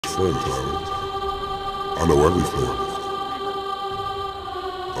friend, Tyler. I know everything.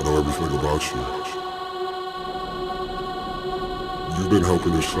 I know everything about you. You've been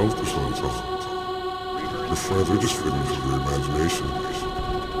helping yourself for some time. Your friends are just fitting for your imagination.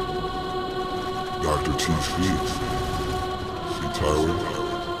 Dr. T.C. See, Tyler,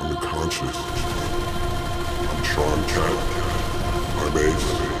 I'm the conscious. I'm Tron Cat. I'm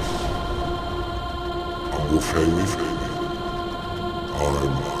Ace. I'm Wolf Haley.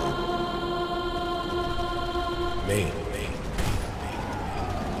 I'm me.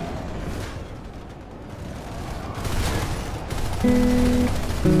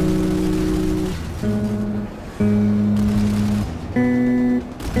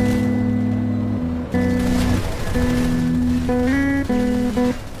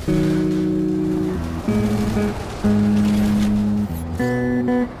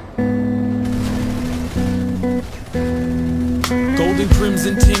 Golden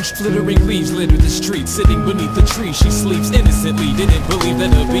crimson tinged flittering leaves litter the street. Sitting beneath the tree she sleeps innocently. Didn't believe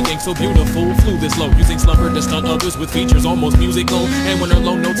that a being so beautiful flew this low, using slumber to stun others with features almost musical. And when her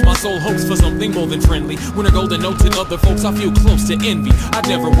low notes my soul hopes for something more than friendly. When her golden notes hit other folks I feel close to envy. I'd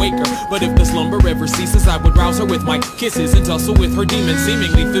never wake her, but if the slumber ever ceases I would rouse her with my kisses and tussle with her demons,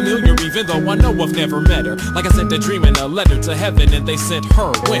 seemingly familiar even though I know I've never met her. Like I sent a dream and a letter to heaven and they sent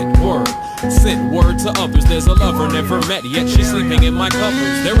her went word. Sent word to others, there's a lover never met yet, she's sleeping in my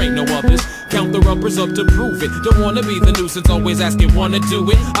covers, there ain't no others. Count the rubbers up to prove it. Don't wanna be the nuisance, always asking wanna do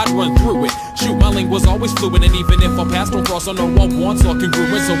it. I'd run through it. Shoot, my lingua's always fluid, and even if I pass, don't cross on no one wants or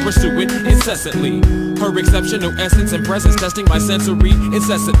congruent, so pursue it incessantly. Her exceptional essence and presence testing my sensory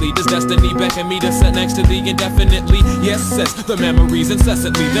incessantly. Does destiny beckon me to sit next to thee indefinitely? Yes, says the memories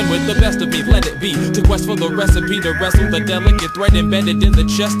incessantly. Then with the best of me, let it be to quest for the recipe to wrestle the delicate thread embedded in the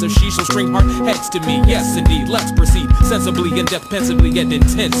chest of she shall string heart heads to me. Yes, indeed, let's proceed sensibly, in depth, pensively, yet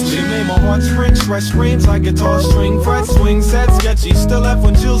intensely. She made my heart spring, stretch screams like guitar string, fret swing, set sketchy. Still left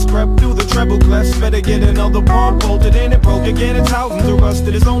when chills crept through the treble clefs. Better get another palm bolted in it, broke again. It's thousands of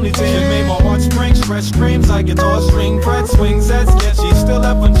rusted, it's only 10. She made my heart spring, stretch screams like guitar string, fret swing, set sketchy. Still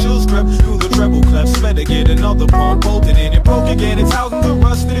left when chills crept through the treble clefs. Better get another palm bolted in it, broke again. It's thousands of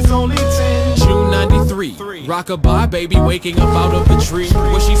rusted, it's only 10. June 93, rockabye baby waking up out of the tree.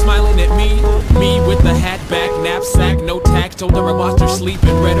 Was she smiling at me? Me with the hat back, knapsack, no tact. Told her I watched her sleep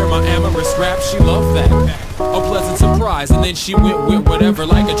and read her my amorous rap. She loved that. A pleasant surprise, and then she went with whatever,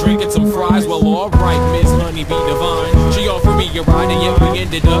 like a drink and some fries. Well, alright, Miss Honeybee Divine. She offered me a ride, and yet we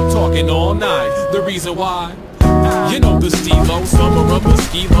ended up talking all night. The reason why? You know the stilo, summer of the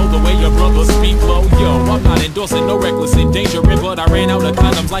skilo, the way your brothers speak low. Yo, I'm not endorsing no reckless endangering, but I ran out of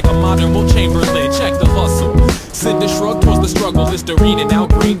condoms like a modern Will Chamberlain. Check the hustle. Send a shrug towards the struggle, Listerine and Al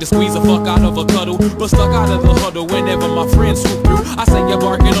Green to squeeze the fuck out of a cuddle. But stuck out of the huddle whenever my friends swoop through. I say you're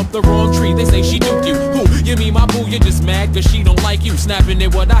barking up the wrong tree, they say she duped you. Who? You mean my boo, you're just mad cause she don't like you. Snapping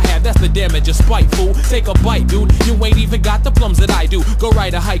at what I have, that's the damage of spite, fool. Take a bite, dude, you ain't even got the plums that I do. Go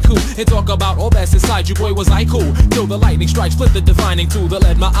write a haiku and talk about all that's inside you, boy, was I cool. Till the lightning strikes, split the divining tool that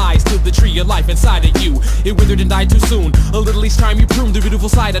led my eyes to the tree of life inside of you. It withered and died too soon. A little each time you pruned the beautiful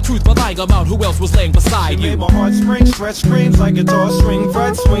side of truth, but lying about who else was laying beside you. Made my heart spring, stretch screams like guitar string,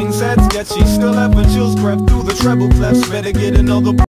 fret swing, set sketchy. Still left when chills crept through the treble clefs. Better get another